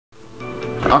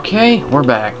Okay, we're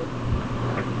back.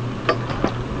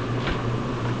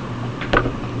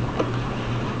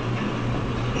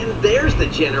 And there's the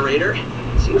generator.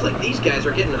 Seems like these guys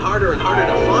are getting harder and harder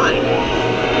to find.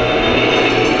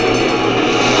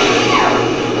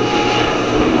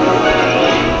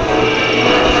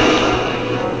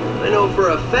 I know for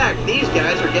a fact these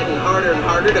guys are getting harder and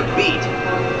harder to beat.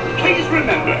 Please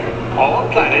remember, all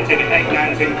planets in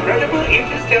Eggman's incredible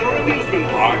interstellar amusement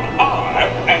park are,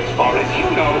 as far as you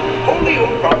know, wholly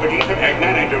owned properties of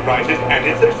Eggman Enterprises and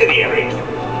its subsidiaries.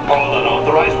 All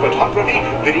unauthorized photography,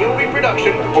 video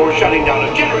reproduction, or shutting down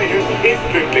of generators is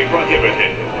strictly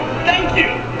prohibited. Thank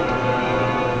you!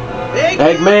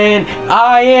 Eggman,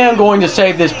 I am going to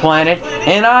save this planet,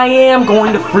 and I am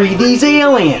going to free these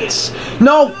aliens.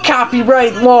 No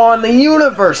copyright law in the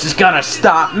universe is gonna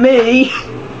stop me.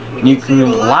 You can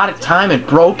lose a lot of time in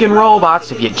broken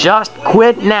robots if you just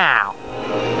quit now.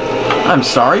 I'm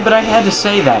sorry, but I had to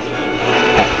say that.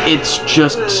 It's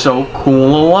just so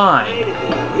cool a line.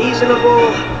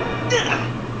 Reasonable.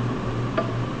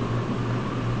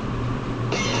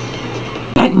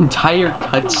 That entire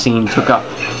cutscene took up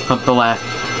the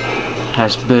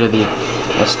last bit of the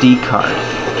SD card.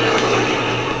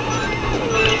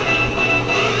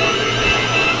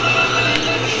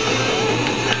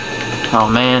 Oh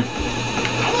man.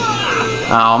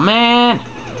 Oh man.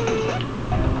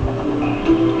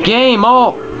 Game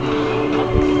over.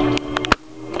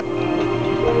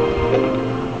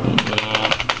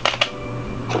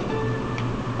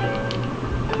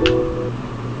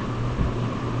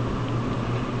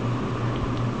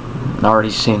 I've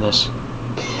already seen this.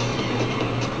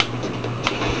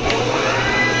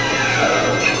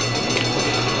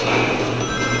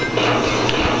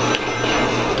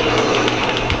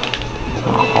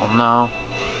 Oh no.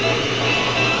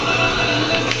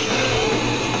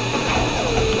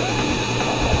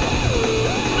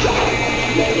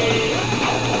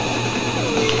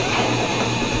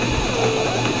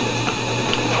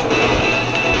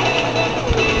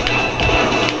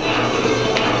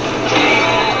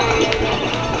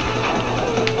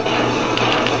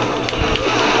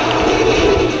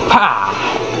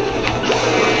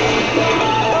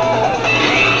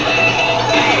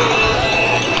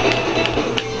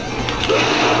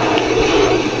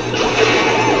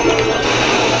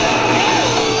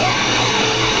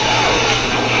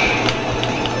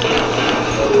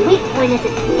 Point is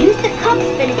it to use the cup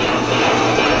spinning?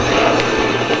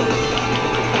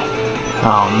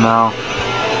 Oh no.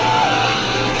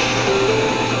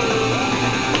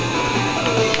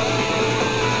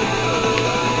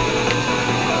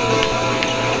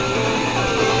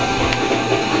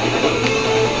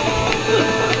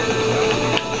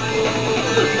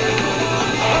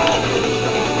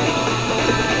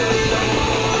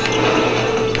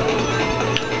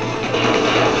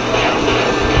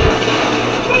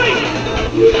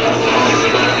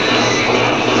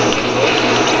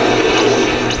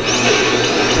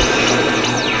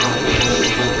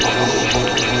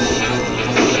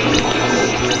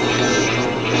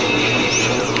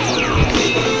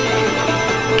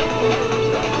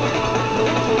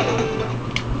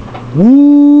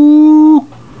 Woo!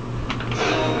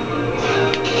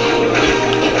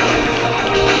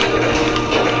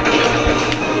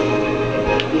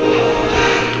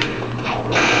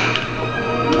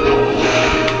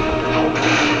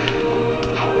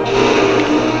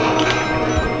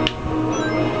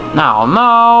 No,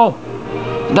 no!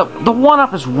 The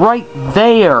one-up is right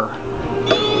there!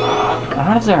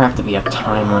 Why does there have to be a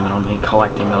time limit on me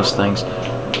collecting those things?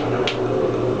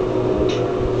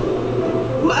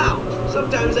 Wow,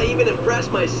 sometimes I even impress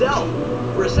myself.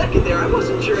 For a second there, I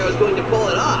wasn't sure I was going to pull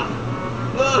it off.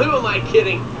 Oh, who am I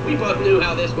kidding? We both knew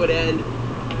how this would end.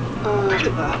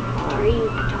 Are you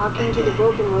talking to the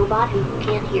broken robot who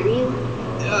can't hear you?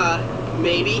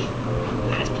 Maybe.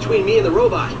 That's between me and the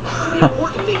robot. The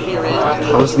important thing here is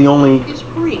I was the only... it's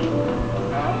free.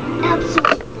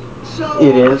 Absolutely. So,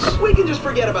 It is. we can just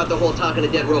forget about the whole talking to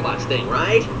dead robots thing,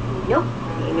 right? Nope.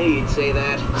 I knew you'd say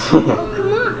that. Oh,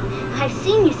 come on. I've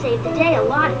seen you save the day a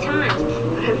lot of times,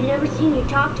 but I've never seen you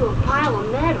talk to a pile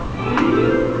of metal.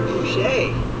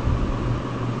 Touché.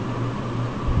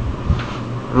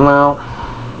 Well,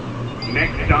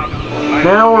 Next stop,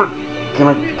 now we're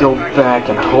gonna go back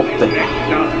and hope that... Next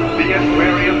stop, the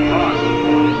Aquarium Park.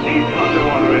 These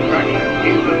underwater attractions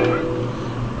in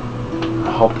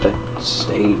the... Hope that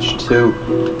stage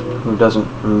 2 doesn't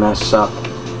mess up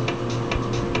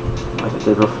like it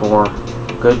did before.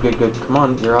 Good, good, good. Come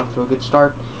on, you're off to a good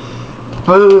start.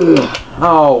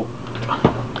 Oh.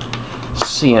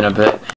 See you in a bit.